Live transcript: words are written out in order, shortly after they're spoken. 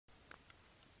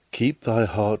Keep thy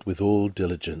heart with all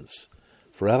diligence,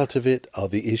 for out of it are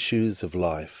the issues of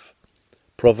life.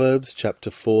 Proverbs chapter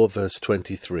 4, verse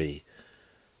 23.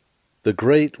 The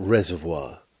Great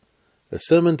Reservoir. A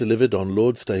sermon delivered on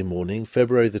Lord's Day morning,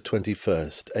 February the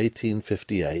 21st,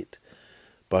 1858,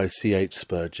 by C.H.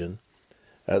 Spurgeon,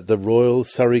 at the Royal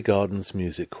Surrey Gardens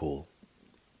Music Hall.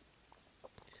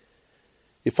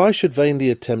 If I should vainly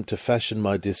attempt to fashion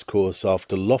my discourse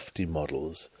after lofty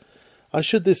models, I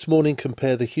should this morning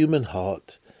compare the human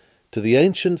heart to the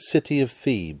ancient city of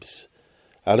Thebes,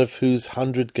 out of whose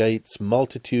 100 gates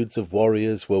multitudes of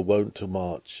warriors were wont to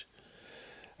march.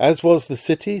 As was the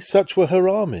city, such were her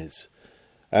armies.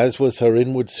 As was her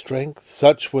inward strength,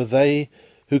 such were they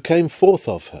who came forth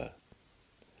of her.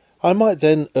 I might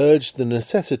then urge the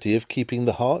necessity of keeping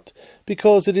the heart,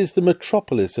 because it is the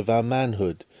metropolis of our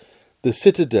manhood, the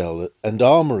citadel and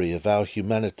armoury of our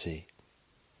humanity.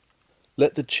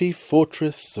 Let the chief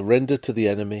fortress surrender to the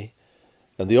enemy,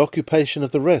 and the occupation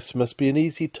of the rest must be an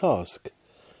easy task.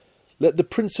 Let the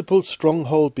principal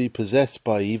stronghold be possessed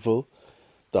by evil,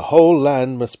 the whole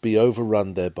land must be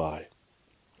overrun thereby.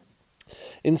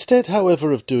 Instead,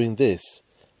 however, of doing this,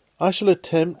 I shall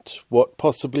attempt what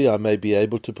possibly I may be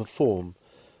able to perform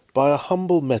by a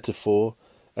humble metaphor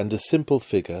and a simple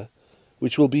figure,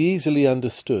 which will be easily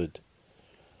understood.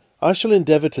 I shall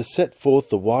endeavour to set forth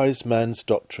the wise man's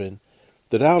doctrine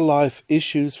that our life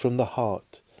issues from the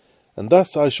heart, and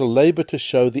thus I shall labour to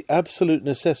show the absolute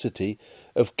necessity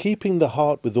of keeping the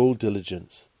heart with all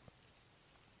diligence.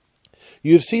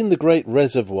 You have seen the great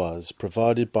reservoirs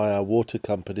provided by our water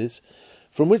companies,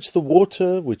 from which the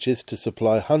water which is to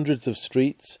supply hundreds of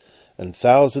streets and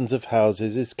thousands of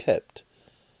houses is kept.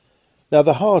 Now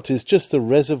the heart is just the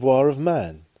reservoir of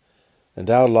man, and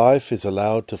our life is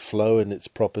allowed to flow in its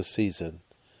proper season.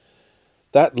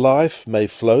 That life may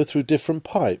flow through different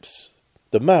pipes,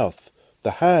 the mouth,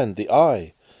 the hand, the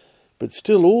eye, but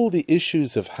still all the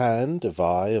issues of hand, of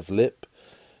eye, of lip,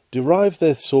 derive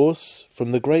their source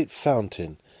from the great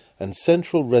fountain and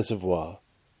central reservoir,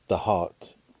 the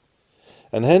heart.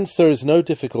 And hence there is no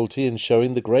difficulty in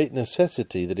showing the great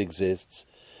necessity that exists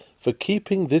for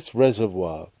keeping this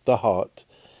reservoir, the heart,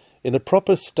 in a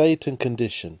proper state and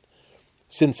condition,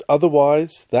 since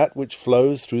otherwise that which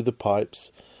flows through the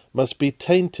pipes must be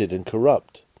tainted and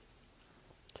corrupt.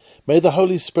 May the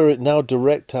Holy Spirit now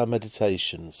direct our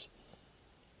meditations.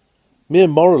 Mere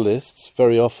moralists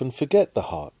very often forget the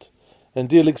heart, and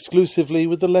deal exclusively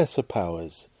with the lesser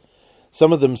powers.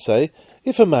 Some of them say,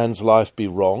 if a man's life be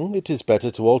wrong, it is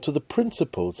better to alter the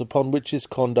principles upon which his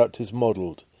conduct is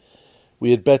modelled.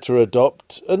 We had better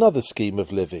adopt another scheme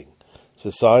of living.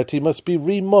 Society must be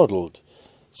remodelled,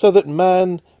 so that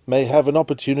man may have an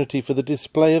opportunity for the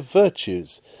display of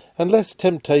virtues, and less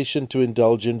temptation to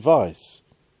indulge in vice.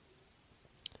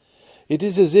 It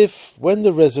is as if, when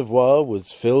the reservoir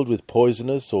was filled with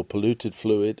poisonous or polluted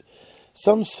fluid,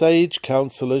 some sage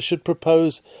counsellor should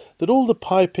propose that all the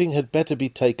piping had better be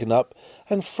taken up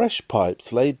and fresh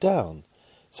pipes laid down,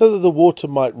 so that the water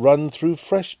might run through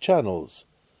fresh channels.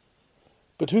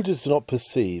 But who does not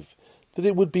perceive that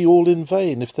it would be all in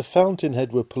vain if the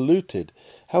fountainhead were polluted,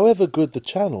 however good the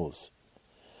channels?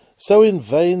 So in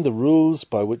vain the rules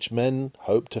by which men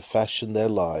hope to fashion their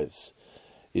lives.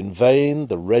 In vain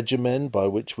the regimen by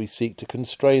which we seek to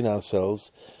constrain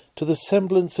ourselves to the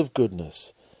semblance of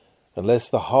goodness. Unless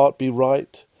the heart be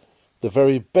right, the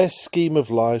very best scheme of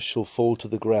life shall fall to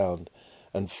the ground,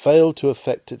 and fail to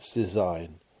effect its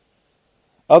design.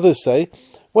 Others say,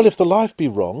 well, if the life be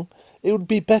wrong, it would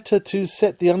be better to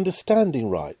set the understanding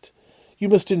right. You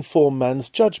must inform man's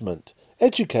judgment,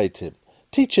 educate him,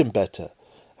 teach him better,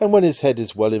 and when his head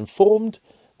is well informed,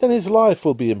 then his life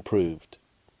will be improved.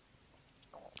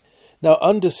 Now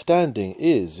understanding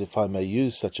is, if I may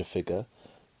use such a figure,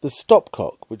 the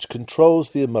stopcock which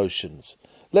controls the emotions,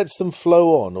 lets them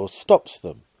flow on or stops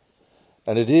them.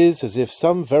 And it is as if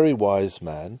some very wise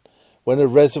man, when a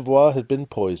reservoir had been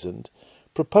poisoned,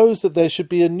 proposed that there should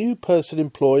be a new person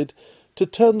employed to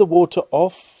turn the water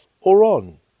off or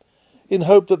on, in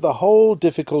hope that the whole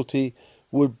difficulty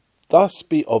would thus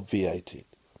be obviated.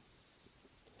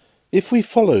 If we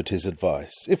followed his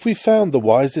advice, if we found the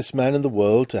wisest man in the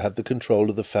world to have the control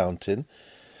of the fountain,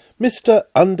 Mr.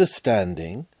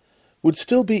 Understanding would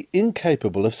still be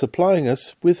incapable of supplying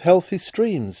us with healthy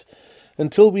streams,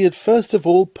 until we had first of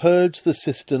all purged the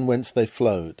cistern whence they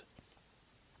flowed.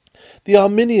 The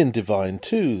Arminian divine,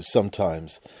 too,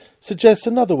 sometimes suggests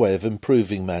another way of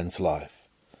improving man's life.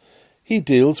 He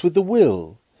deals with the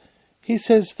will. He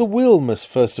says the will must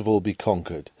first of all be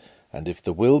conquered, and if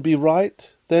the will be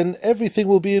right, then everything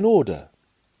will be in order.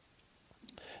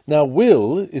 Now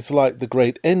will is like the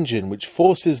great engine which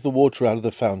forces the water out of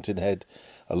the fountainhead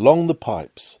along the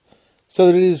pipes, so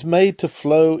that it is made to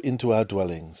flow into our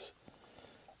dwellings.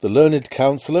 The learned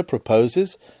counsellor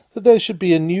proposes that there should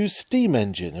be a new steam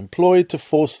engine employed to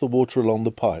force the water along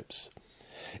the pipes.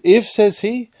 If, says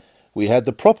he, we had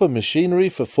the proper machinery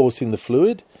for forcing the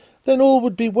fluid, then all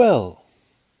would be well.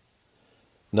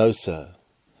 No, sir.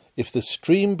 If the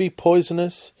stream be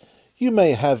poisonous, you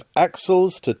may have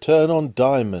axles to turn on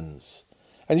diamonds,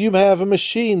 and you may have a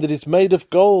machine that is made of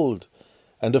gold,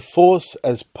 and a force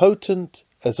as potent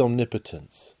as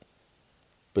omnipotence.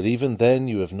 But even then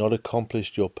you have not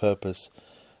accomplished your purpose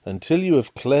until you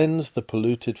have cleansed the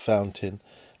polluted fountain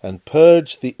and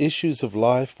purged the issues of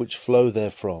life which flow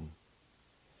therefrom.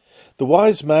 The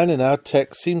wise man in our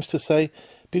text seems to say,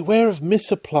 beware of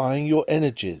misapplying your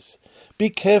energies. Be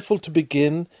careful to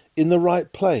begin in the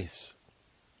right place.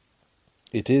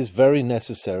 It is very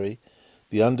necessary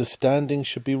the understanding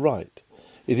should be right.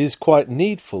 It is quite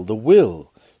needful the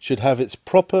will should have its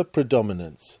proper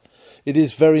predominance. It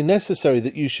is very necessary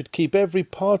that you should keep every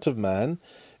part of man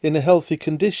in a healthy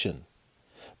condition.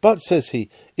 But, says he,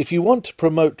 if you want to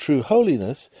promote true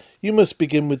holiness, you must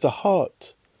begin with the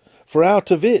heart. For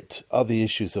out of it are the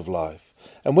issues of life.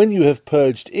 And when you have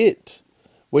purged it,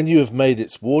 when you have made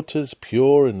its waters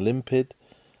pure and limpid,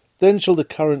 then shall the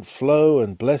current flow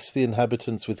and bless the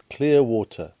inhabitants with clear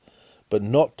water, but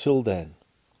not till then.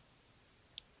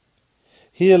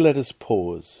 Here let us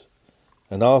pause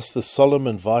and ask the solemn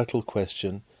and vital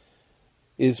question,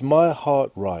 is my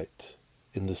heart right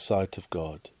in the sight of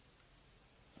God?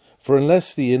 For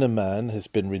unless the inner man has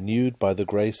been renewed by the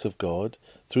grace of God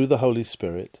through the Holy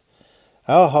Spirit,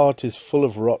 our heart is full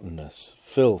of rottenness,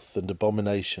 filth, and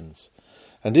abominations,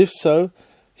 and if so,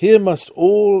 here must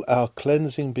all our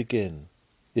cleansing begin,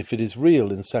 if it is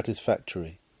real and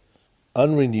satisfactory.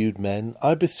 Unrenewed men,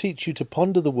 I beseech you to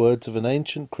ponder the words of an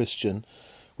ancient Christian,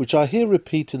 which I here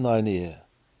repeat in thine ear.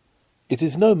 It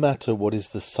is no matter what is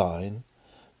the sign,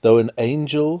 though an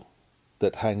angel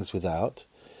that hangs without,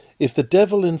 if the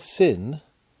devil and sin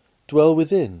dwell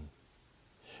within.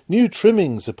 New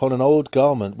trimmings upon an old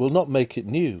garment will not make it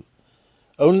new,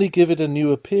 only give it a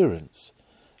new appearance.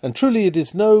 And truly it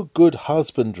is no good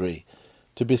husbandry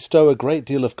to bestow a great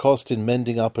deal of cost in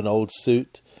mending up an old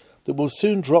suit that will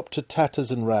soon drop to tatters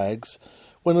and rags,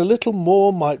 when a little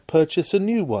more might purchase a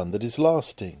new one that is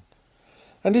lasting.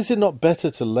 And is it not better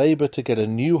to labour to get a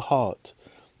new heart,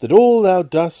 that all thou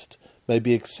dost may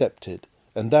be accepted,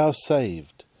 and thou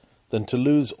saved, than to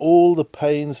lose all the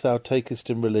pains thou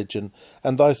takest in religion,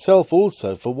 and thyself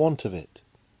also for want of it?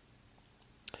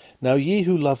 Now ye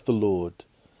who love the Lord,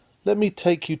 let me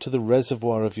take you to the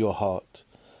reservoir of your heart,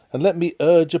 and let me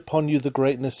urge upon you the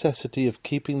great necessity of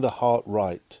keeping the heart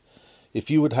right,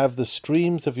 if you would have the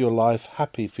streams of your life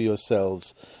happy for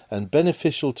yourselves and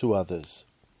beneficial to others.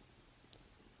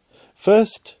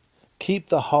 First, keep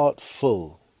the heart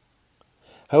full.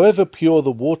 However pure the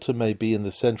water may be in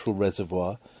the central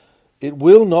reservoir, it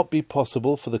will not be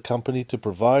possible for the company to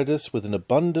provide us with an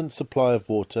abundant supply of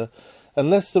water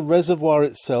unless the reservoir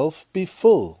itself be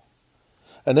full.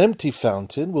 An empty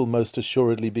fountain will most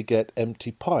assuredly beget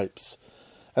empty pipes,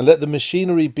 and let the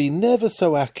machinery be never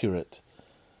so accurate,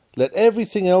 let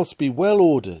everything else be well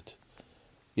ordered,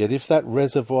 yet if that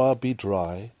reservoir be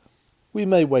dry, we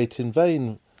may wait in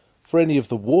vain for any of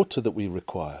the water that we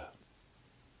require.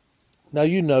 Now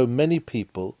you know many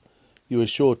people, you are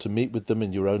sure to meet with them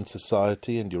in your own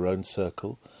society and your own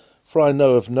circle, for I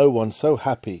know of no one so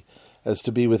happy as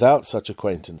to be without such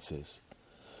acquaintances,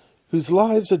 whose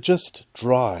lives are just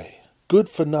dry,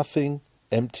 good-for-nothing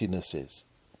emptinesses.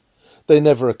 They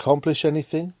never accomplish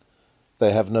anything,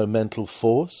 they have no mental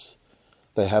force,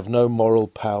 they have no moral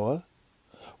power.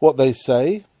 What they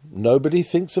say, nobody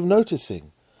thinks of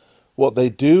noticing. What they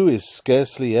do is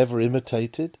scarcely ever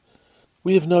imitated.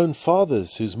 We have known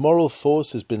fathers whose moral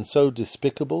force has been so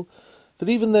despicable that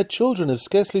even their children have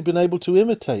scarcely been able to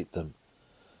imitate them.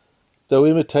 Though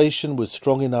imitation was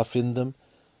strong enough in them,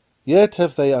 yet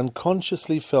have they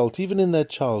unconsciously felt, even in their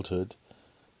childhood,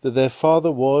 that their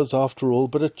father was, after all,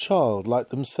 but a child like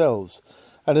themselves,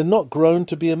 and had not grown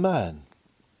to be a man.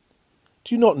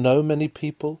 Do you not know many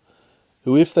people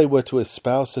who, if they were to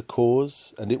espouse a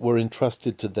cause, and it were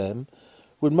entrusted to them,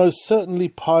 would most certainly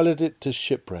pilot it to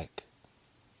shipwreck?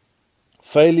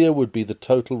 Failure would be the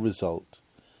total result.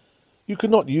 You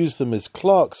could not use them as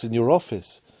clerks in your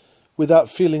office without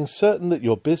feeling certain that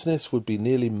your business would be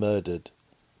nearly murdered.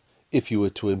 If you were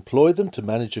to employ them to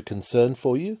manage a concern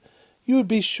for you, you would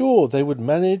be sure they would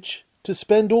manage to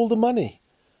spend all the money,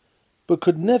 but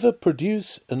could never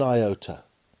produce an iota.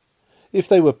 If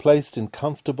they were placed in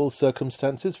comfortable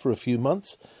circumstances for a few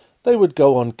months, they would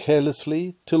go on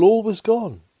carelessly till all was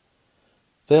gone.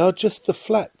 They are just the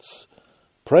flats,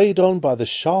 preyed on by the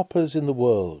sharpers in the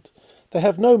world. They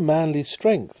have no manly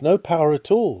strength, no power at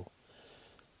all.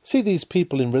 See these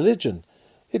people in religion.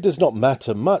 It does not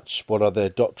matter much what are their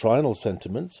doctrinal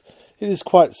sentiments. It is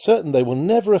quite certain they will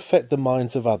never affect the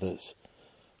minds of others.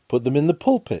 Put them in the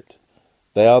pulpit.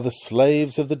 They are the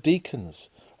slaves of the deacons,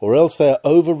 or else they are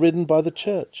overridden by the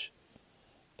church.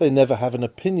 They never have an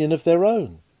opinion of their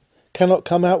own, cannot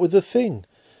come out with a thing.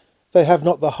 They have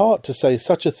not the heart to say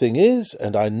such a thing is,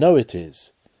 and I know it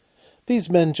is. These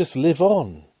men just live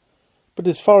on. But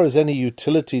as far as any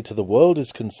utility to the world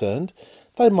is concerned,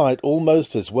 they might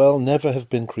almost as well never have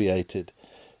been created,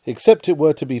 except it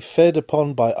were to be fed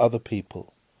upon by other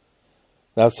people.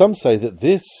 Now some say that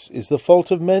this is the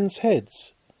fault of men's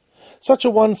heads. Such a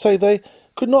one, say they,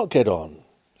 could not get on.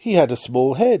 He had a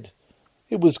small head.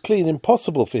 It was clean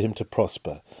impossible for him to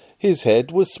prosper. His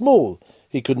head was small.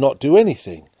 He could not do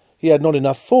anything. He had not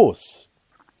enough force.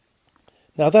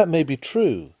 Now that may be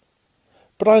true,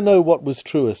 but I know what was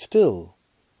truer still.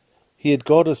 He had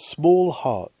got a small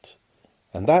heart,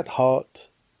 and that heart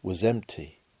was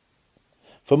empty.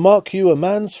 For mark you, a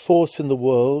man's force in the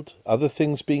world, other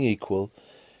things being equal,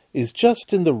 is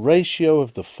just in the ratio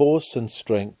of the force and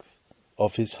strength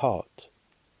of his heart.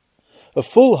 A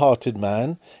full-hearted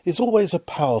man is always a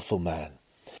powerful man.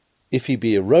 If he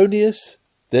be erroneous,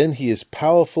 then he is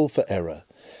powerful for error.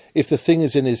 If the thing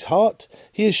is in his heart,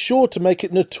 he is sure to make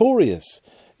it notorious,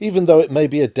 even though it may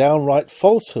be a downright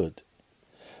falsehood.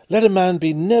 Let a man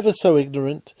be never so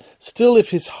ignorant, still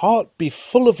if his heart be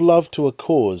full of love to a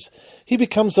cause, he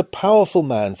becomes a powerful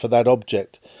man for that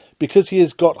object, because he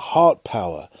has got heart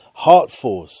power, heart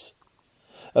force.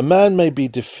 A man may be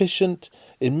deficient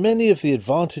in many of the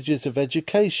advantages of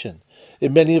education,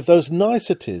 in many of those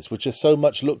niceties which are so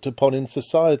much looked upon in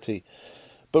society,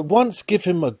 but once give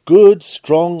him a good,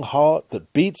 strong heart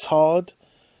that beats hard,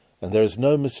 and there is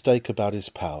no mistake about his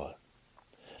power.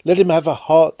 Let him have a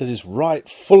heart that is right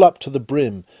full up to the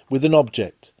brim with an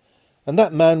object, and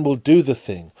that man will do the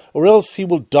thing, or else he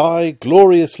will die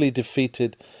gloriously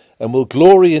defeated, and will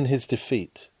glory in his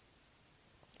defeat.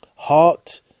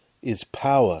 Heart is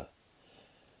power.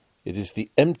 It is the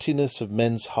emptiness of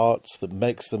men's hearts that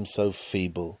makes them so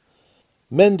feeble.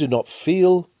 Men do not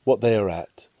feel what they are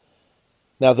at.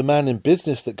 Now the man in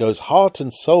business that goes heart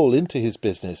and soul into his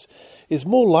business is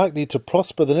more likely to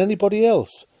prosper than anybody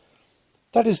else.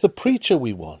 That is the preacher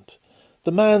we want,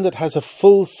 the man that has a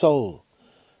full soul.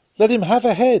 Let him have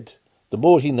a head. The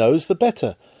more he knows, the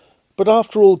better. But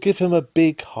after all, give him a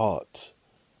big heart.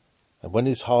 And when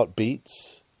his heart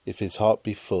beats, if his heart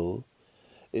be full,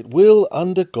 it will,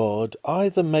 under God,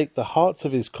 either make the hearts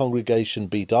of his congregation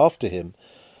beat after him,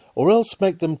 or else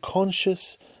make them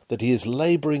conscious that he is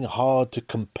labouring hard to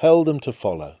compel them to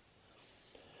follow.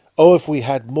 Oh, if we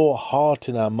had more heart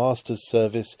in our Master's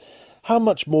service, how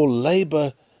much more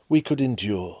labour we could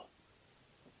endure.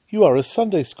 You are a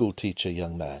Sunday school teacher,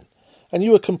 young man, and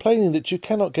you are complaining that you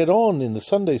cannot get on in the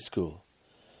Sunday school.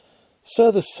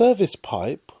 Sir, the service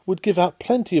pipe would give out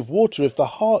plenty of water if the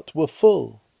heart were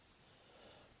full.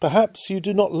 Perhaps you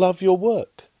do not love your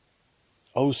work.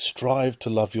 Oh, strive to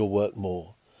love your work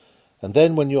more, and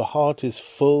then when your heart is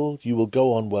full you will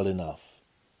go on well enough.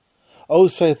 Oh,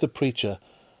 saith the preacher,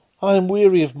 I am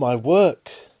weary of my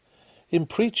work. In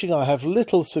preaching I have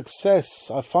little success.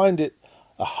 I find it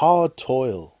a hard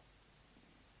toil.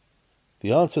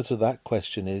 The answer to that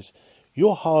question is,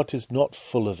 your heart is not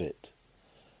full of it.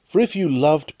 For if you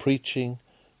loved preaching,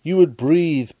 you would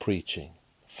breathe preaching,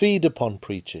 feed upon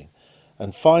preaching,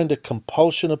 and find a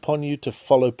compulsion upon you to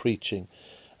follow preaching,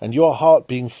 and your heart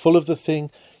being full of the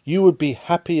thing, you would be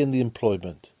happy in the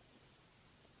employment.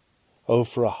 Oh,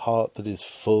 for a heart that is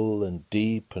full and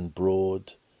deep and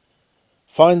broad.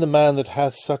 Find the man that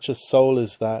hath such a soul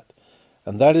as that,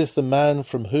 and that is the man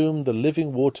from whom the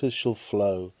living waters shall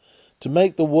flow, to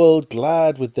make the world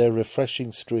glad with their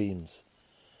refreshing streams.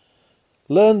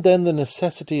 Learn then the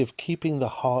necessity of keeping the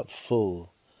heart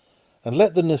full, and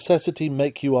let the necessity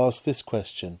make you ask this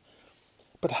question,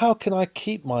 but how can I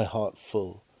keep my heart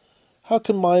full? How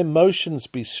can my emotions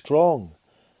be strong?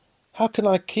 How can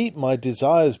I keep my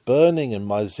desires burning and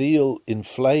my zeal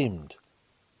inflamed?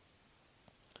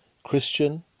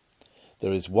 Christian,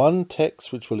 there is one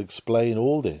text which will explain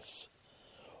all this.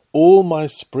 All my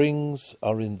springs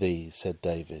are in thee, said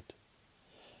David.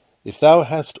 If thou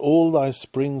hast all thy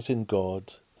springs in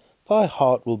God, thy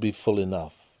heart will be full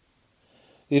enough.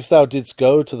 If thou didst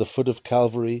go to the foot of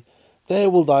Calvary, there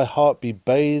will thy heart be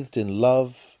bathed in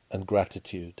love and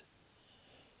gratitude.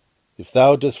 If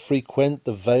thou dost frequent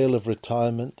the vale of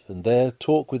retirement, and there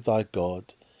talk with thy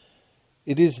God,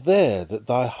 it is there that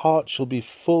thy heart shall be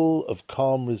full of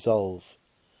calm resolve.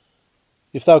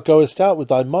 If thou goest out with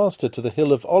thy master to the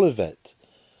hill of Olivet,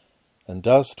 and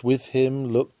dost with him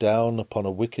look down upon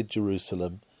a wicked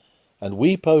Jerusalem, and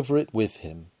weep over it with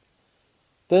him,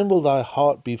 then will thy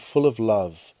heart be full of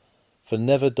love for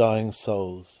never-dying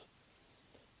souls.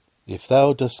 If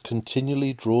thou dost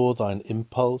continually draw thine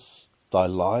impulse, thy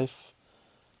life,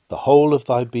 the whole of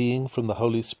thy being from the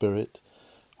Holy Spirit,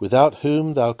 without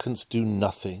whom thou canst do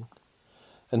nothing,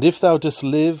 and if thou dost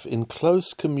live in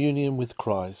close communion with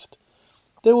Christ,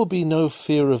 there will be no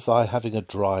fear of thy having a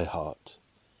dry heart.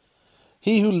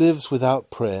 He who lives without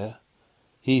prayer,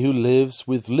 he who lives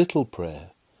with little prayer,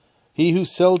 he who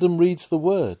seldom reads the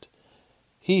word,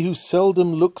 he who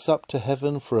seldom looks up to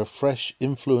heaven for a fresh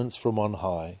influence from on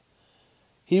high,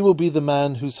 he will be the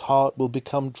man whose heart will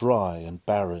become dry and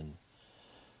barren.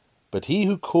 But he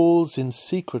who calls in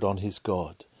secret on his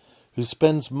God, who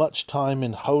spends much time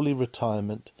in holy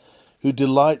retirement, who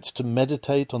delights to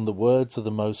meditate on the words of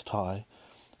the Most High,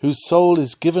 whose soul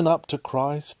is given up to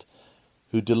Christ,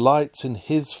 who delights in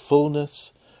his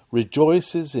fullness,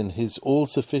 rejoices in his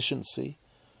all-sufficiency,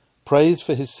 prays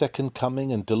for his second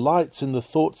coming, and delights in the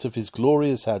thoughts of his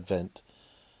glorious advent,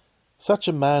 such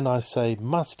a man, I say,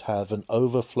 must have an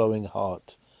overflowing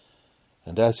heart,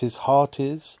 and as his heart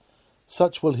is,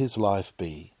 such will his life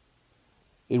be.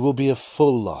 It will be a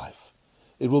full life.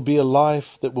 It will be a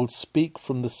life that will speak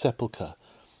from the sepulchre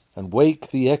and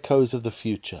wake the echoes of the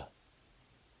future.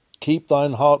 Keep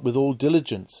thine heart with all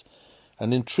diligence,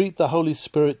 and entreat the Holy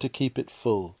Spirit to keep it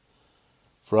full,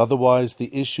 for otherwise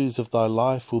the issues of thy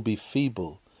life will be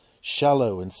feeble,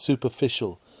 shallow, and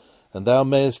superficial, and thou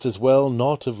mayest as well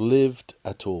not have lived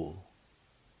at all.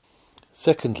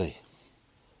 Secondly,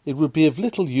 it would be of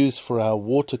little use for our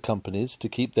water companies to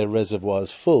keep their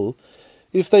reservoirs full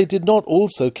if they did not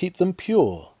also keep them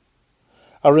pure.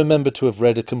 I remember to have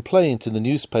read a complaint in the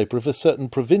newspaper of a certain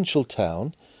provincial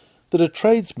town that a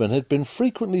tradesman had been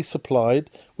frequently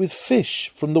supplied with fish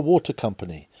from the water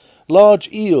company,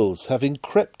 large eels having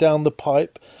crept down the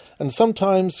pipe, and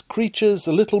sometimes creatures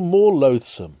a little more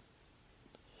loathsome.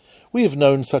 We have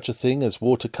known such a thing as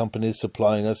water companies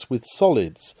supplying us with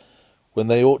solids, when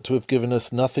they ought to have given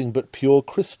us nothing but pure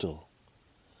crystal.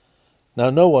 Now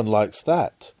no one likes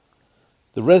that.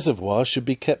 The reservoir should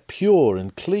be kept pure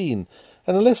and clean,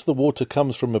 and unless the water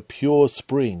comes from a pure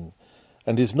spring,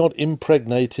 and is not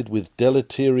impregnated with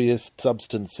deleterious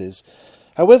substances,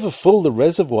 however full the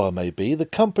reservoir may be, the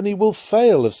company will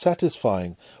fail of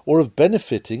satisfying or of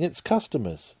benefiting its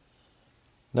customers.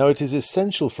 Now it is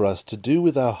essential for us to do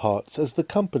with our hearts as the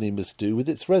company must do with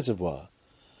its reservoir.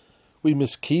 We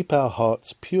must keep our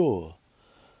hearts pure.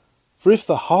 For if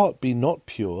the heart be not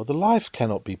pure, the life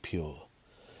cannot be pure.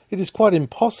 It is quite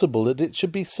impossible that it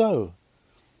should be so.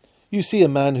 You see a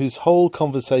man whose whole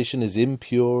conversation is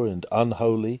impure and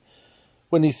unholy.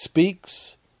 When he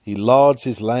speaks, he lards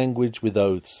his language with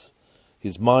oaths.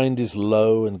 His mind is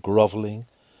low and grovelling.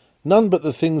 None but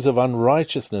the things of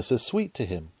unrighteousness are sweet to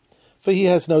him, for he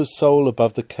has no soul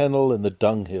above the kennel and the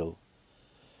dunghill.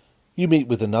 You meet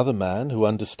with another man who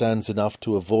understands enough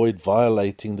to avoid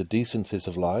violating the decencies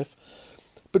of life,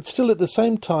 but still at the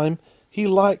same time he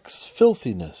likes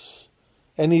filthiness,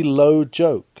 any low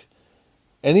joke,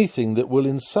 anything that will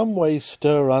in some way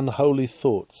stir unholy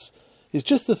thoughts is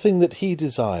just the thing that he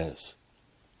desires.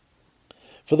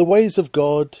 For the ways of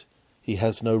God he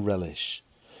has no relish.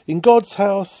 In God's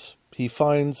house he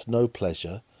finds no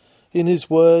pleasure. In his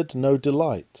word no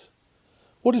delight.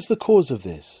 What is the cause of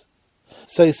this?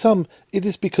 Say some, it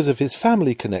is because of his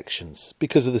family connections,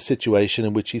 because of the situation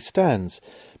in which he stands,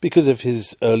 because of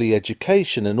his early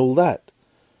education and all that.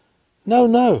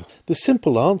 No. The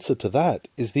simple answer to that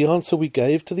is the answer we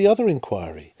gave to the other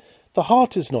inquiry. The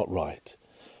heart is not right.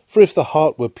 For if the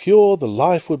heart were pure, the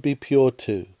life would be pure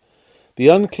too. The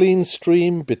unclean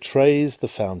stream betrays the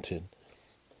fountain.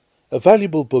 A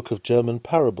valuable book of German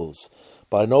parables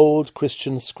by an old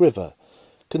Christian scriver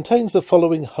contains the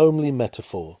following homely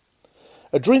metaphor.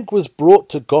 A drink was brought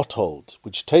to Gotthold,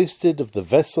 which tasted of the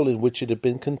vessel in which it had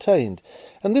been contained,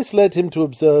 and this led him to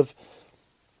observe,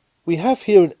 "We have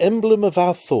here an emblem of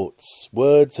our thoughts,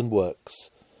 words, and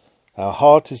works. Our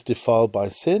heart is defiled by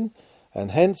sin,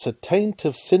 and hence a taint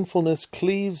of sinfulness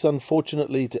cleaves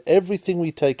unfortunately to everything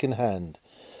we take in hand.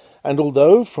 And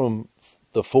although from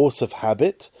the force of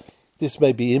habit this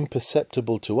may be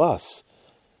imperceptible to us,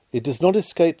 it does not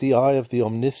escape the eye of the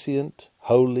omniscient,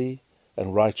 holy,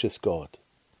 and righteous God.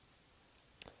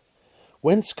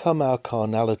 Whence come our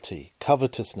carnality,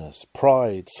 covetousness,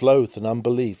 pride, sloth, and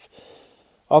unbelief?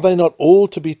 Are they not all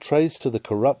to be traced to the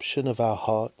corruption of our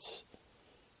hearts?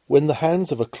 When the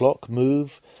hands of a clock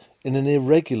move in an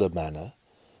irregular manner,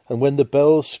 and when the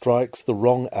bell strikes the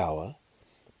wrong hour,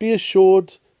 be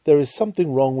assured there is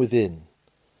something wrong within.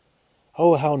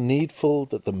 Oh, how needful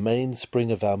that the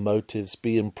mainspring of our motives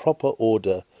be in proper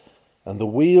order, and the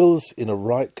wheels in a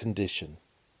right condition.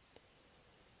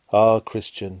 Ah,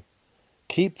 Christian,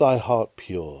 keep thy heart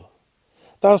pure.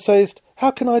 Thou sayest,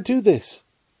 how can I do this?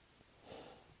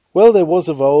 Well, there was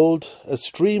of old a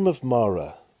stream of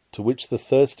Mara, to which the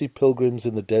thirsty pilgrims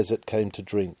in the desert came to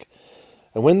drink.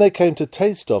 And when they came to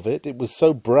taste of it, it was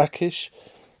so brackish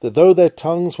that though their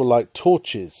tongues were like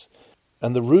torches,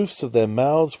 and the roofs of their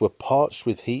mouths were parched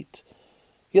with heat,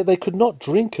 yet they could not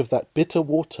drink of that bitter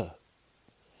water.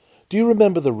 Do you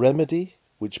remember the remedy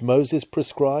which Moses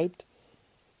prescribed?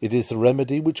 It is the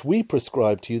remedy which we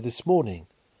prescribe to you this morning.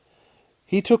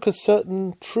 He took a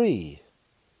certain tree,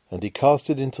 and he cast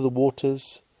it into the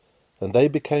waters, and they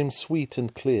became sweet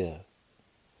and clear.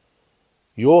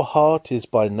 Your heart is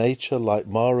by nature like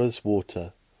Mara's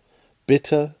water,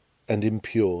 bitter and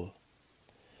impure.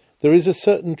 There is a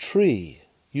certain tree,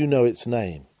 you know its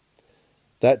name,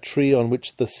 that tree on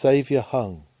which the Saviour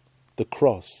hung, the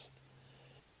cross.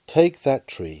 Take that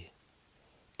tree,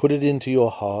 put it into your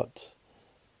heart,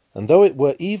 and though it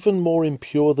were even more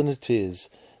impure than it is,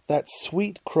 that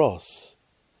sweet cross,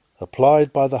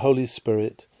 applied by the Holy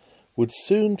Spirit, would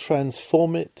soon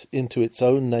transform it into its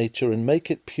own nature and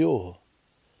make it pure.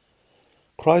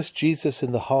 Christ Jesus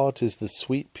in the heart is the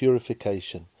sweet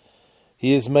purification.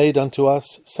 He is made unto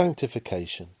us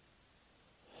sanctification.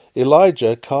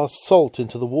 Elijah cast salt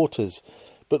into the waters,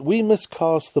 but we must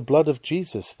cast the blood of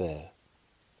Jesus there.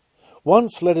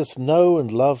 Once let us know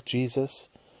and love Jesus.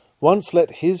 Once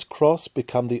let his cross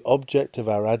become the object of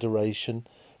our adoration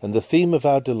and the theme of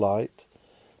our delight.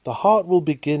 The heart will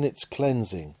begin its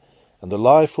cleansing, and the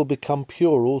life will become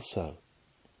pure also.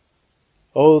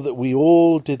 Oh, that we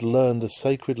all did learn the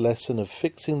sacred lesson of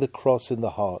fixing the cross in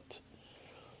the heart.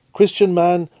 Christian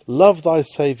man, love thy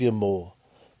Saviour more.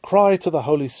 Cry to the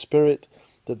Holy Spirit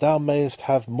that thou mayest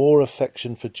have more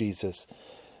affection for Jesus.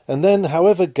 And then,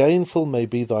 however gainful may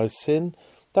be thy sin,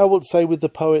 thou wilt say with the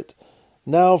poet,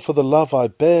 now for the love I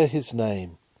bear his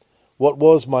name. What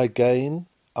was my gain,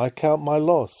 I count my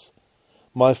loss.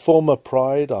 My former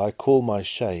pride I call my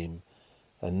shame,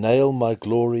 and nail my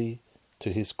glory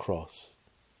to his cross.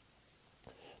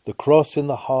 The cross in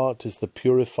the heart is the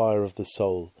purifier of the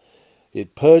soul.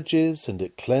 It purges and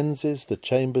it cleanses the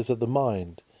chambers of the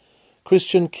mind.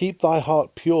 Christian, keep thy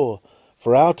heart pure,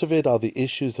 for out of it are the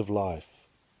issues of life.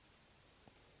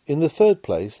 In the third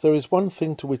place, there is one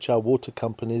thing to which our water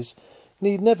companies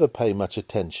need never pay much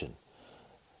attention.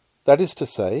 That is to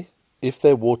say, if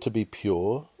their water be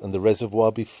pure and the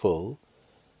reservoir be full,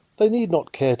 they need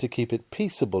not care to keep it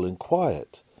peaceable and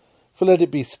quiet, for let it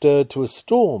be stirred to a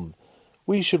storm,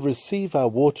 we should receive our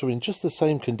water in just the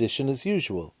same condition as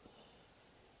usual.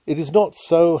 It is not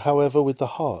so, however, with the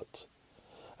heart.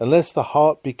 Unless the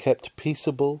heart be kept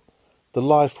peaceable, the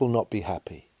life will not be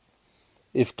happy.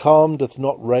 If calm doth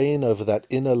not reign over that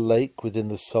inner lake within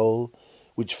the soul,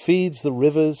 which feeds the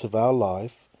rivers of our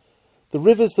life, the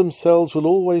rivers themselves will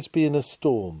always be in a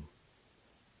storm.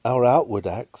 Our outward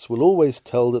acts will always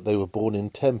tell that they were born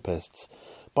in tempests,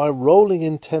 by rolling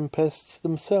in tempests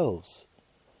themselves.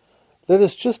 Let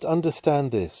us just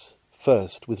understand this,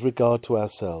 first, with regard to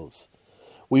ourselves.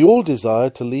 We all desire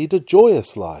to lead a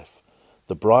joyous life.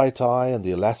 The bright eye and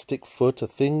the elastic foot are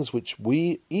things which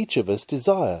we, each of us,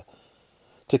 desire.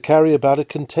 To carry about a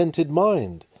contented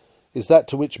mind is that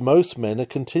to which most men are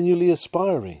continually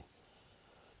aspiring.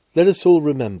 Let us all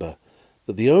remember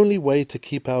that the only way to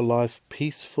keep our life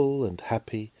peaceful and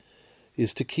happy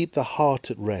is to keep the heart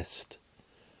at rest.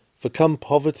 For come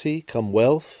poverty, come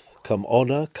wealth, come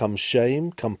honour, come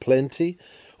shame, come plenty,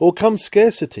 or come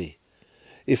scarcity,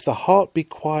 if the heart be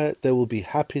quiet, there will be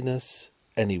happiness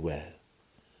anywhere.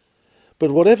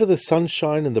 But whatever the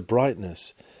sunshine and the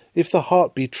brightness, if the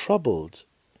heart be troubled,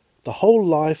 the whole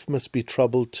life must be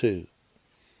troubled too.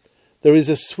 There is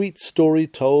a sweet story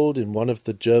told in one of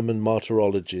the German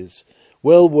martyrologies,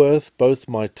 well worth both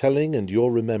my telling and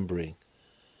your remembering.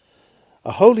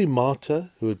 A holy martyr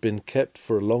who had been kept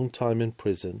for a long time in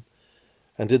prison,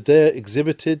 and had there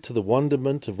exhibited to the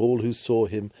wonderment of all who saw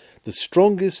him the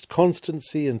strongest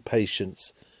constancy and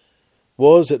patience,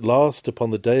 was at last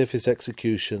upon the day of his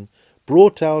execution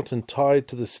brought out and tied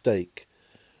to the stake,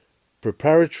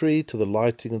 preparatory to the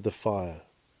lighting of the fire.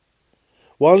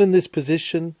 While in this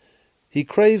position, he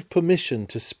craved permission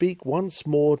to speak once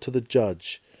more to the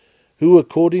judge, who,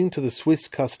 according to the Swiss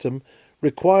custom,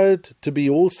 required to be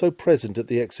also present at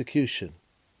the execution.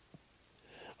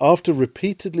 After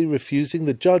repeatedly refusing,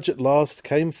 the judge at last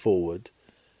came forward,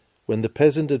 when the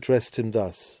peasant addressed him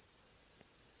thus: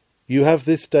 "You have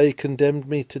this day condemned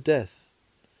me to death.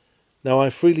 Now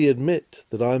I freely admit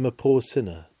that I am a poor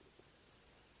sinner,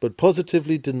 but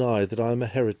positively deny that I am a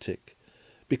heretic,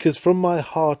 because from my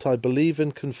heart I believe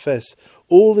and confess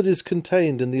all that is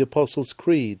contained in the Apostles'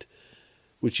 Creed,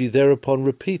 which he thereupon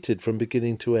repeated from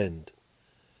beginning to end.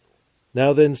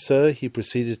 Now then, sir," he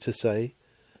proceeded to say,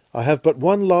 "I have but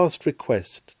one last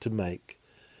request to make,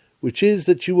 which is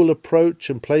that you will approach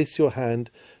and place your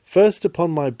hand first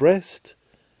upon my breast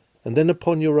and then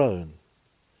upon your own,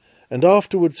 and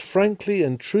afterwards frankly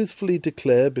and truthfully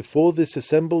declare before this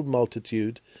assembled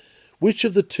multitude which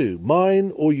of the two,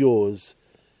 mine or yours,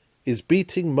 is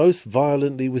beating most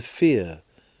violently with fear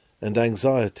and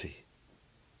anxiety.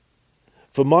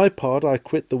 For my part, I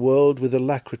quit the world with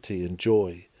alacrity and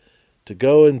joy, to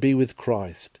go and be with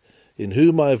Christ, in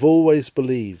whom I have always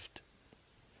believed.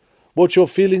 What your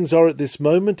feelings are at this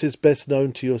moment is best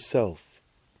known to yourself."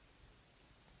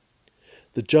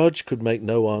 The judge could make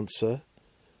no answer,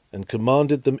 and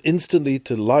commanded them instantly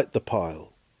to light the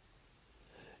pile.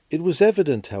 It was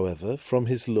evident, however, from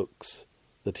his looks,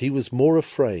 that he was more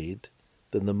afraid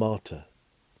than the martyr.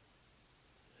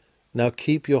 Now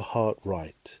keep your heart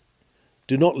right.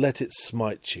 Do not let it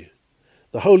smite you.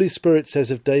 The Holy Spirit says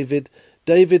of David,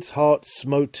 "David's heart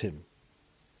smote him."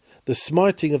 The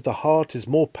smiting of the heart is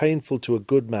more painful to a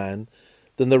good man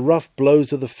than the rough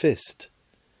blows of the fist.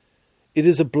 It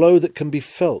is a blow that can be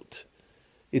felt.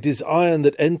 It is iron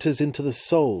that enters into the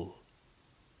soul.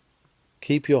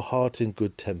 Keep your heart in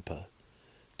good temper.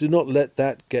 Do not let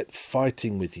that get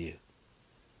fighting with you.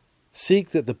 Seek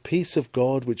that the peace of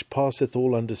God, which passeth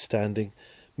all understanding,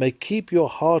 may keep your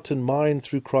heart and mind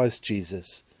through Christ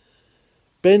Jesus.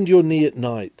 Bend your knee at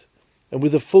night, and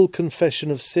with a full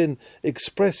confession of sin,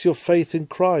 express your faith in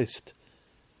Christ.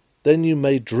 Then you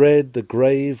may dread the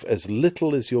grave as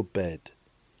little as your bed.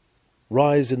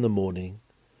 Rise in the morning,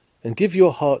 and give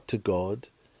your heart to God,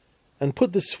 and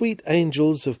put the sweet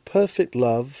angels of perfect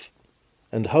love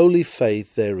and holy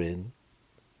faith therein.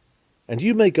 And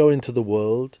you may go into the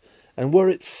world, and were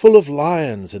it full of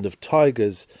lions and of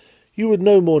tigers, you would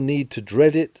no more need to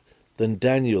dread it than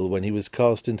Daniel when he was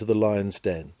cast into the lion's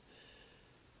den.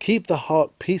 Keep the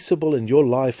heart peaceable, and your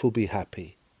life will be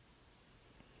happy.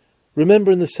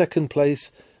 Remember, in the second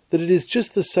place, that it is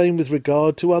just the same with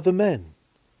regard to other men.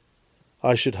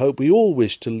 I should hope we all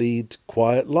wish to lead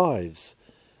quiet lives,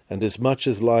 and as much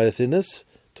as lieth in us,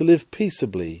 to live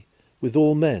peaceably with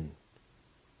all men.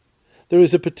 There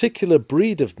is a particular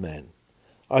breed of men.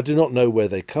 I do not know where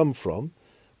they come from,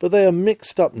 but they are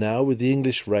mixed up now with the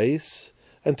English race,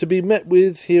 and to be met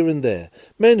with here and there,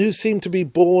 men who seem to be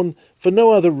born for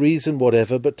no other reason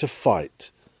whatever but to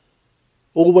fight,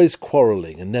 always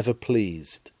quarrelling and never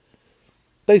pleased.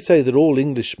 They say that all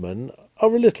Englishmen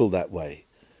are a little that way,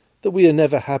 that we are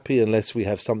never happy unless we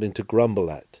have something to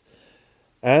grumble at,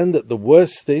 and that the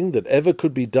worst thing that ever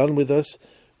could be done with us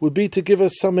would be to give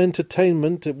us some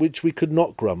entertainment at which we could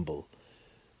not grumble,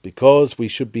 because we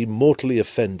should be mortally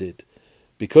offended,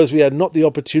 because we had not the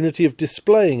opportunity of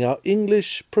displaying our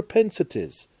English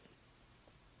propensities.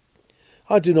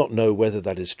 I do not know whether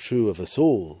that is true of us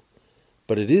all,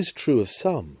 but it is true of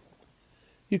some.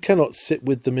 You cannot sit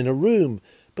with them in a room,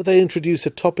 but they introduce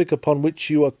a topic upon which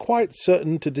you are quite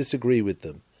certain to disagree with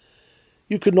them.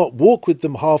 You could not walk with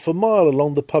them half a mile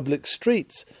along the public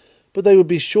streets, but they would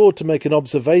be sure to make an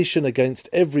observation against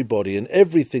everybody and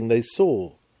everything they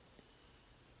saw.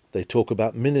 They talk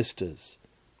about ministers.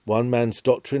 One man's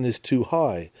doctrine is too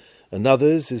high,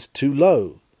 another's is too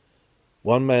low.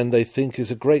 One man they think is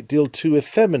a great deal too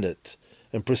effeminate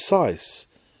and precise.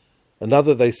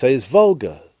 Another they say is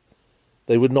vulgar.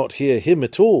 They would not hear him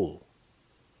at all.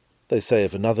 They say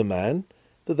of another man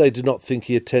that they do not think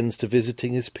he attends to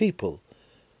visiting his people.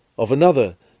 Of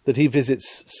another that he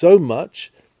visits so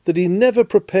much that he never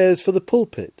prepares for the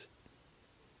pulpit.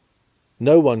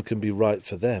 No one can be right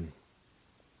for them.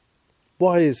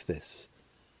 Why is this?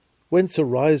 Whence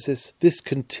arises this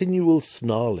continual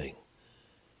snarling?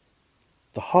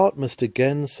 The heart must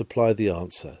again supply the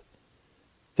answer.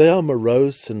 They are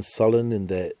morose and sullen in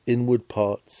their inward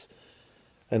parts,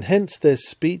 and hence their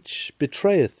speech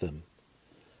betrayeth them.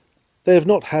 They have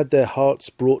not had their hearts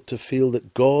brought to feel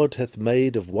that God hath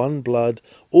made of one blood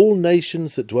all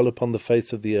nations that dwell upon the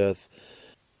face of the earth,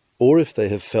 or if they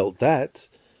have felt that,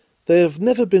 they have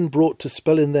never been brought to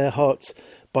spell in their hearts,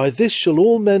 "By this shall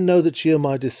all men know that ye are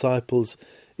my disciples,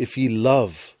 if ye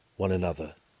love one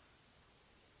another."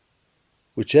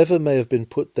 Whichever may have been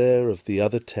put there of the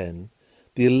other 10,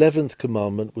 the 11th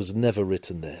commandment was never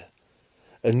written there.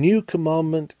 A new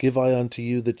commandment give I unto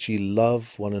you, that ye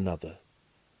love one another.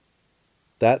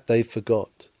 That they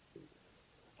forgot.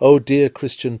 O dear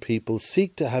Christian people,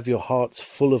 seek to have your hearts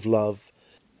full of love,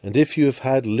 and if you have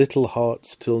had little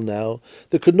hearts till now,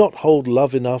 that could not hold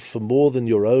love enough for more than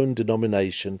your own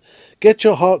denomination, get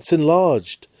your hearts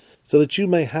enlarged, so that you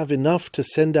may have enough to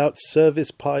send out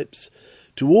service pipes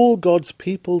to all God's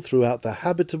people throughout the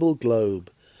habitable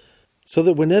globe, so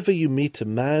that whenever you meet a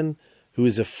man who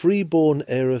is a free-born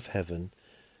heir of heaven,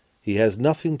 he has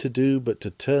nothing to do but to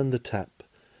turn the tap,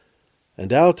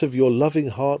 and out of your loving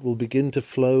heart will begin to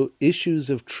flow issues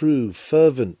of true,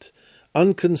 fervent,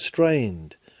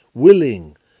 unconstrained,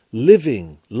 willing,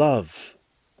 living love.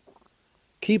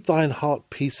 Keep thine heart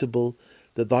peaceable,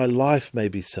 that thy life may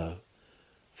be so,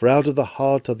 for out of the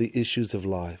heart are the issues of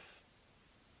life.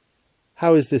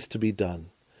 How is this to be done?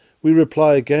 We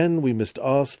reply again, we must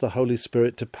ask the Holy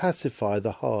Spirit to pacify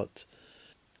the heart.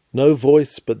 No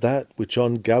voice but that which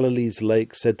on Galilee's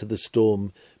lake said to the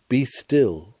storm, "Be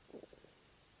still,"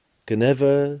 can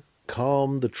ever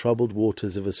calm the troubled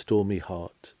waters of a stormy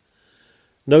heart.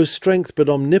 No strength but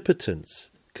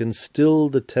omnipotence can still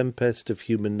the tempest of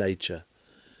human nature.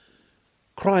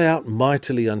 Cry out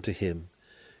mightily unto him.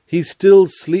 He still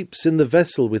sleeps in the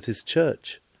vessel with his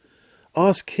church.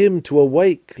 Ask him to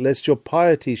awake, lest your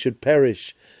piety should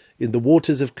perish in the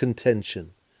waters of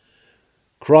contention.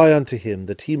 Cry unto him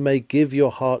that he may give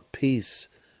your heart peace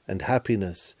and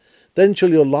happiness. Then shall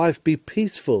your life be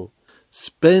peaceful.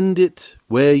 Spend it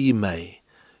where ye may,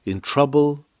 in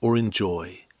trouble or in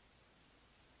joy.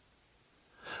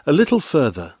 A little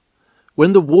further,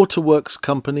 when the waterworks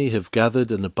company have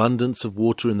gathered an abundance of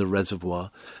water in the reservoir,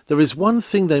 there is one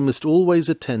thing they must always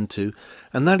attend to,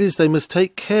 and that is they must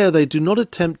take care they do not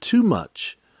attempt too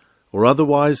much, or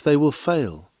otherwise they will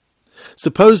fail.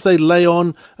 Suppose they lay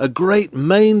on a great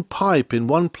main pipe in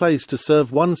one place to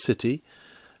serve one city,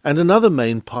 and another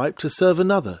main pipe to serve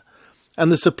another,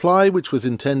 and the supply which was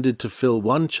intended to fill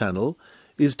one channel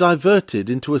is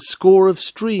diverted into a score of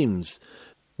streams.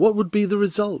 What would be the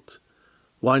result?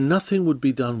 Why, nothing would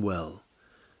be done well,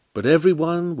 but every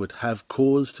one would have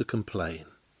cause to complain.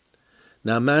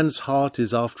 Now man's heart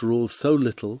is after all so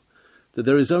little that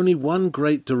there is only one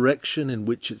great direction in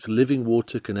which its living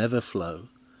water can ever flow.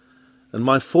 And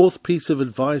my fourth piece of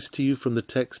advice to you from the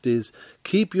text is,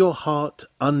 keep your heart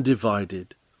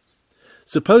undivided.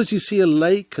 Suppose you see a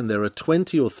lake and there are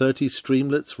 20 or 30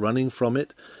 streamlets running from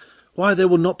it. Why, there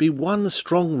will not be one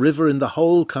strong river in the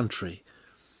whole country.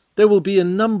 There will be a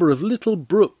number of little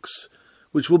brooks,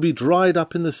 which will be dried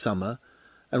up in the summer,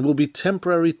 and will be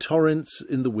temporary torrents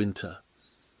in the winter.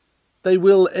 They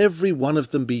will every one of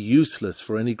them be useless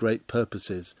for any great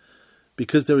purposes,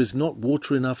 because there is not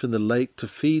water enough in the lake to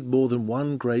feed more than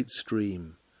one great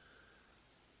stream.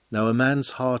 Now a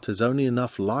man's heart has only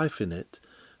enough life in it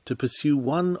to pursue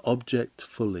one object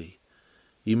fully.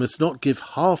 You must not give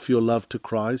half your love to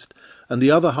Christ and the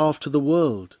other half to the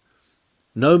world.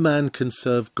 No man can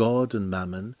serve God and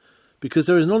mammon, because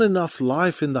there is not enough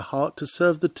life in the heart to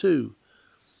serve the two.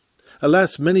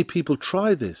 Alas, many people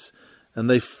try this, and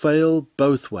they fail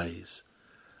both ways.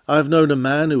 I have known a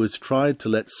man who has tried to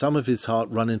let some of his heart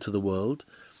run into the world,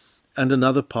 and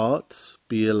another part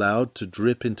be allowed to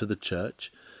drip into the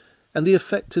church, and the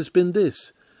effect has been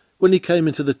this. When he came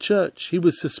into the church, he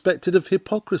was suspected of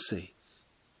hypocrisy.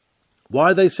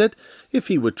 Why, they said, if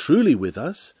he were truly with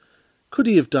us, could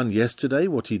he have done yesterday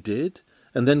what he did,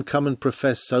 and then come and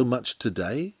profess so much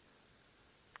today?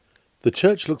 The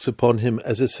church looks upon him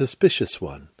as a suspicious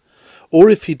one, or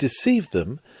if he deceived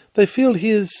them, they feel he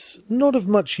is not of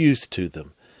much use to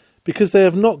them, because they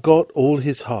have not got all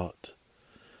his heart.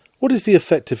 What is the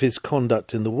effect of his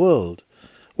conduct in the world?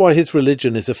 Why, his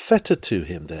religion is a fetter to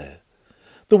him there.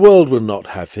 The world will not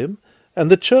have him, and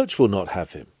the church will not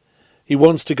have him. He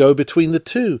wants to go between the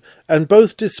two, and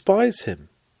both despise him.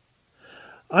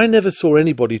 I never saw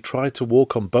anybody try to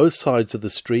walk on both sides of the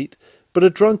street but a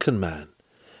drunken man.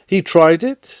 He tried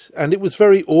it, and it was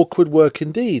very awkward work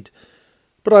indeed.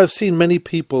 But I have seen many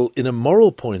people, in a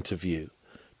moral point of view,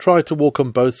 try to walk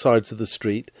on both sides of the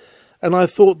street, and I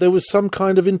thought there was some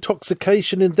kind of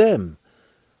intoxication in them,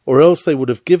 or else they would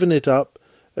have given it up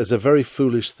as a very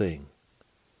foolish thing.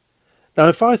 Now,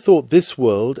 if I thought this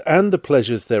world and the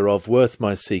pleasures thereof worth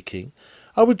my seeking,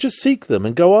 I would just seek them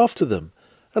and go after them,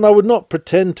 and I would not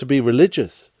pretend to be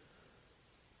religious.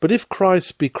 But if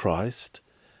Christ be Christ,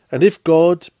 and if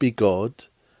God be God,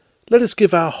 let us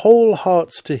give our whole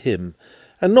hearts to him,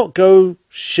 and not go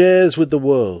shares with the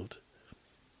world.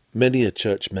 Many a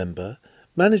church member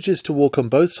manages to walk on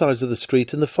both sides of the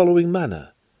street in the following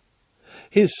manner.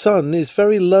 His sun is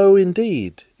very low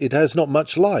indeed. It has not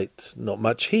much light, not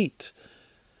much heat,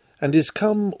 and is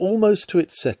come almost to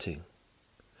its setting.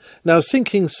 Now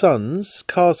sinking suns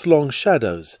cast long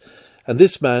shadows, and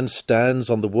this man stands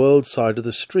on the world side of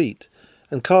the street,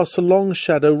 and casts a long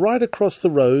shadow right across the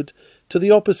road to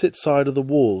the opposite side of the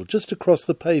wall, just across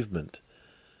the pavement.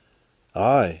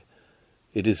 Aye,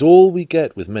 it is all we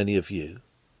get with many of you.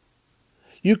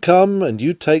 You come and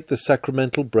you take the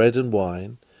sacramental bread and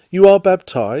wine, you are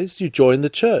baptized, you join the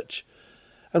church,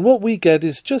 and what we get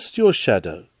is just your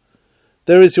shadow.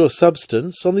 There is your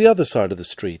substance on the other side of the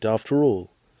street, after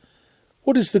all.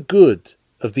 What is the good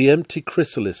of the empty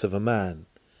chrysalis of a man?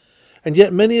 And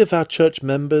yet many of our church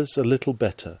members are little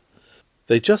better.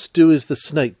 They just do as the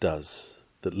snake does,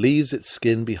 that leaves its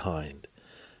skin behind.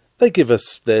 They give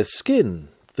us their skin,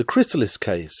 the chrysalis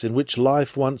case in which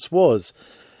life once was,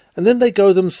 and then they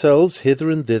go themselves hither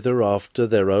and thither after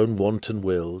their own wanton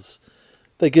wills.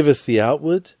 They give us the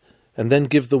outward, and then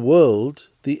give the world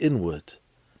the inward.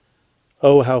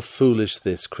 Oh, how foolish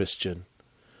this, Christian!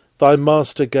 Thy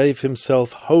Master gave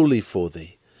himself wholly for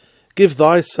thee. Give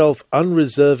thyself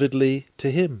unreservedly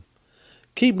to him.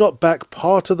 Keep not back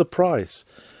part of the price.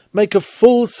 Make a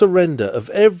full surrender of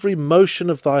every motion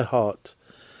of thy heart.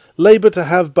 Labour to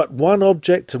have but one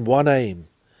object and one aim,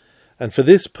 and for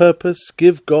this purpose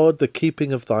give God the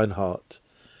keeping of thine heart.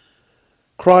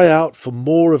 Cry out for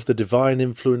more of the divine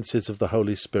influences of the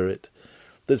Holy Spirit,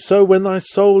 that so when thy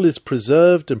soul is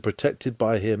preserved and protected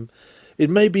by him, it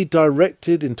may be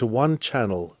directed into one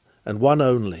channel and one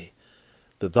only,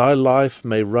 that thy life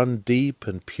may run deep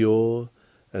and pure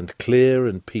and clear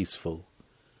and peaceful.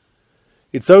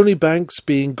 Its only banks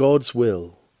being God's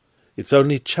will, its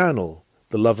only channel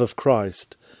the love of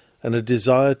Christ and a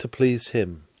desire to please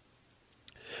him.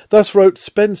 Thus wrote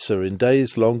Spencer in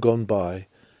days long gone by.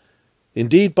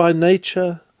 Indeed, by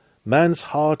nature, man's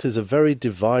heart is a very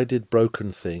divided,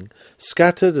 broken thing,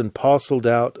 scattered and parcelled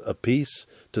out, a piece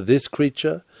to this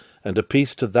creature and a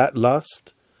piece to that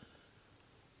lust.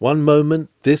 One moment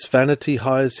this vanity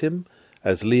hires him,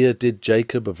 as Leah did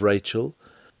Jacob of Rachel.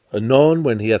 Anon,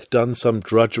 when he hath done some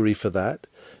drudgery for that,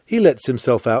 he lets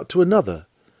himself out to another.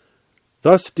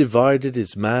 Thus divided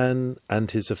is man and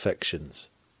his affections.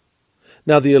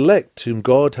 Now the elect, whom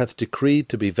God hath decreed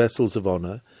to be vessels of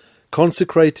honour,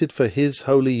 consecrated for his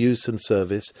holy use and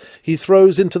service, he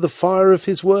throws into the fire of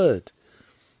his word,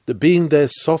 that being there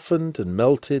softened and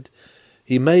melted,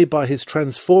 he may by his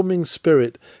transforming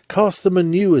spirit cast them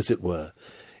anew, as it were,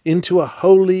 into a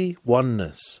holy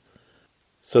oneness,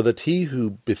 so that he who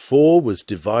before was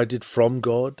divided from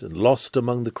God and lost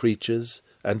among the creatures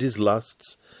and his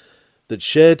lusts, that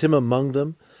shared him among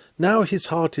them, now his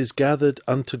heart is gathered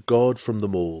unto God from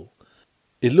them all.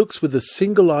 It looks with a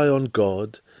single eye on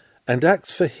God, and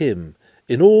acts for him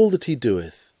in all that he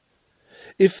doeth.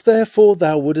 If therefore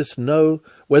thou wouldest know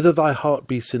whether thy heart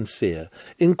be sincere,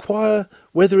 inquire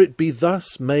whether it be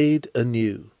thus made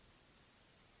anew.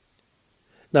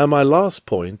 Now my last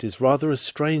point is rather a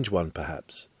strange one,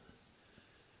 perhaps.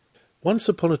 Once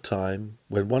upon a time,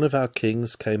 when one of our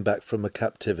kings came back from a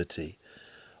captivity,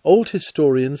 old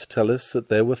historians tell us that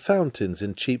there were fountains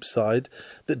in Cheapside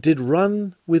that did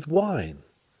run with wine.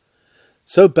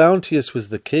 So bounteous was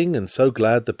the king, and so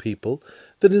glad the people,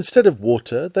 that instead of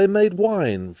water they made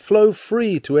wine flow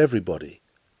free to everybody.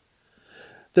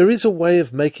 There is a way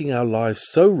of making our lives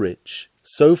so rich,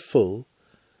 so full,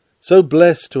 so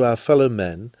blessed to our fellow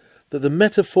men, that the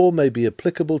metaphor may be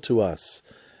applicable to us,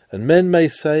 and men may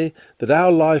say that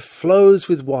our life flows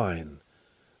with wine,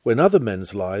 when other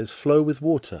men's lives flow with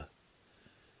water.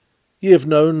 Ye have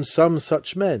known some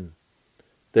such men.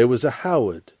 There was a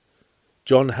Howard.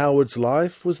 John Howard's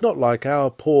life was not like our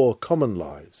poor common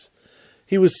lives.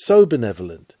 He was so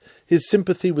benevolent, his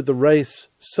sympathy with the race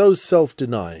so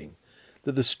self-denying,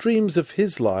 that the streams of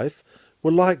his life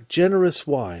were like generous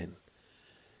wine.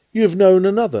 You have known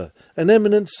another, an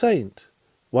eminent saint,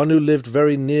 one who lived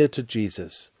very near to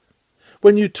Jesus.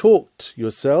 When you talked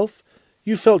yourself,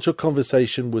 you felt your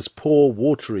conversation was poor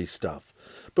watery stuff,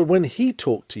 but when he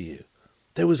talked to you,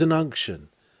 there was an unction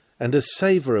and a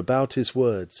savour about his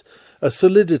words, a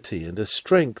solidity and a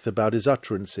strength about his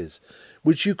utterances,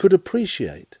 which you could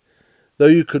appreciate, though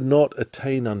you could not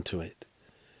attain unto it.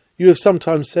 You have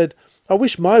sometimes said, I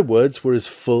wish my words were as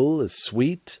full, as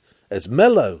sweet, as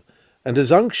mellow, and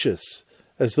as unctuous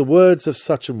as the words of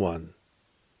such an one.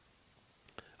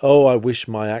 Oh, I wish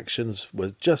my actions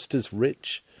were just as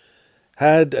rich,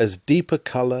 had as deep a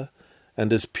colour,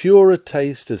 and as pure a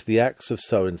taste as the acts of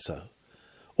so-and-so.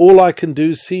 All I can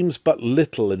do seems but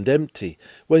little and empty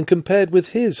when compared with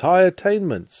his high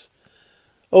attainments.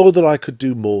 Oh, that I could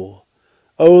do more!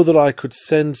 Oh, that I could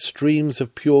send streams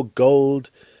of pure gold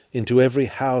into every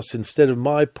house instead of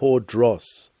my poor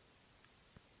dross.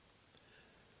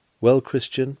 Well,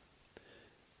 Christian,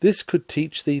 this could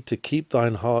teach thee to keep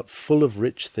thine heart full of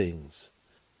rich things.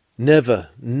 Never,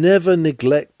 never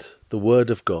neglect the word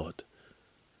of God.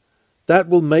 That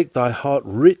will make thy heart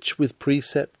rich with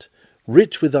precept,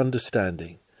 rich with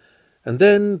understanding. And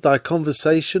then thy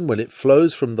conversation, when it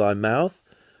flows from thy mouth,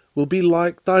 will be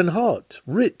like thine heart,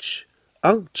 rich,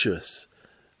 unctuous,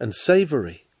 and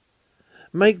savoury.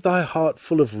 Make thy heart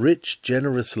full of rich,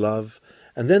 generous love,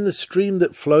 and then the stream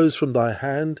that flows from thy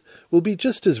hand will be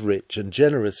just as rich and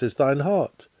generous as thine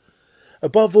heart.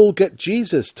 Above all, get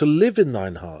Jesus to live in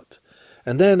thine heart,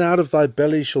 and then out of thy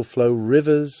belly shall flow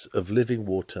rivers of living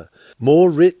water, more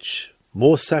rich,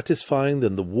 more satisfying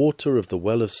than the water of the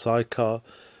well of Sychar,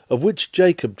 of which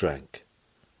Jacob drank.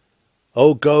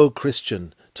 O go,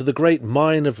 Christian, to the great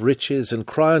mine of riches, and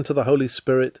cry unto the Holy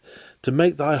Spirit to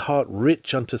make thy heart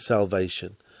rich unto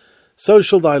salvation. So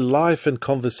shall thy life and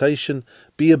conversation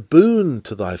be a boon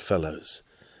to thy fellows.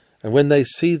 And when they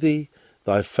see thee,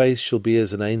 thy face shall be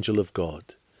as an angel of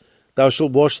God. Thou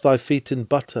shalt wash thy feet in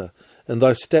butter, and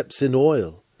thy steps in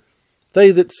oil.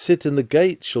 They that sit in the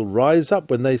gate shall rise up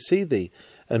when they see thee,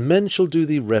 and men shall do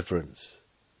thee reverence.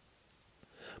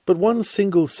 But one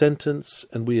single sentence,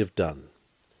 and we have done.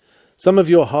 Some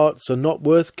of your hearts are not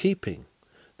worth keeping.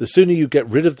 The sooner you get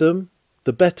rid of them,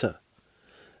 the better.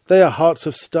 They are hearts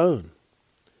of stone.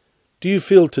 Do you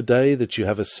feel today that you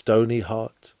have a stony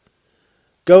heart?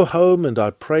 Go home, and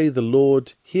I pray the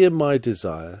Lord hear my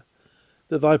desire,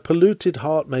 that thy polluted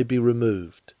heart may be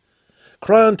removed.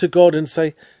 Cry unto God and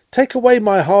say, Take away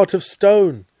my heart of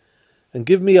stone, and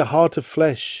give me a heart of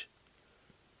flesh.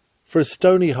 For a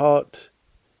stony heart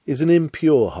is an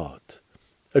impure heart,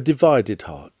 a divided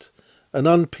heart, an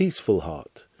unpeaceful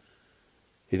heart.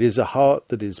 It is a heart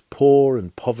that is poor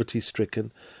and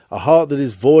poverty-stricken, a heart that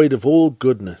is void of all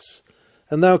goodness,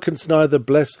 and thou canst neither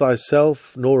bless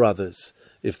thyself nor others,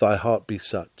 if thy heart be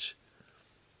such.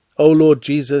 O Lord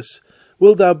Jesus,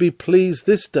 wilt thou be pleased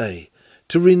this day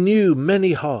to renew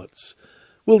many hearts?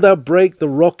 Wilt thou break the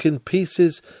rock in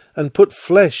pieces, and put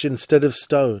flesh instead of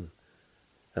stone?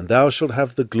 And thou shalt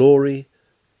have the glory,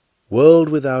 world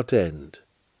without end.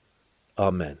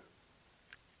 Amen.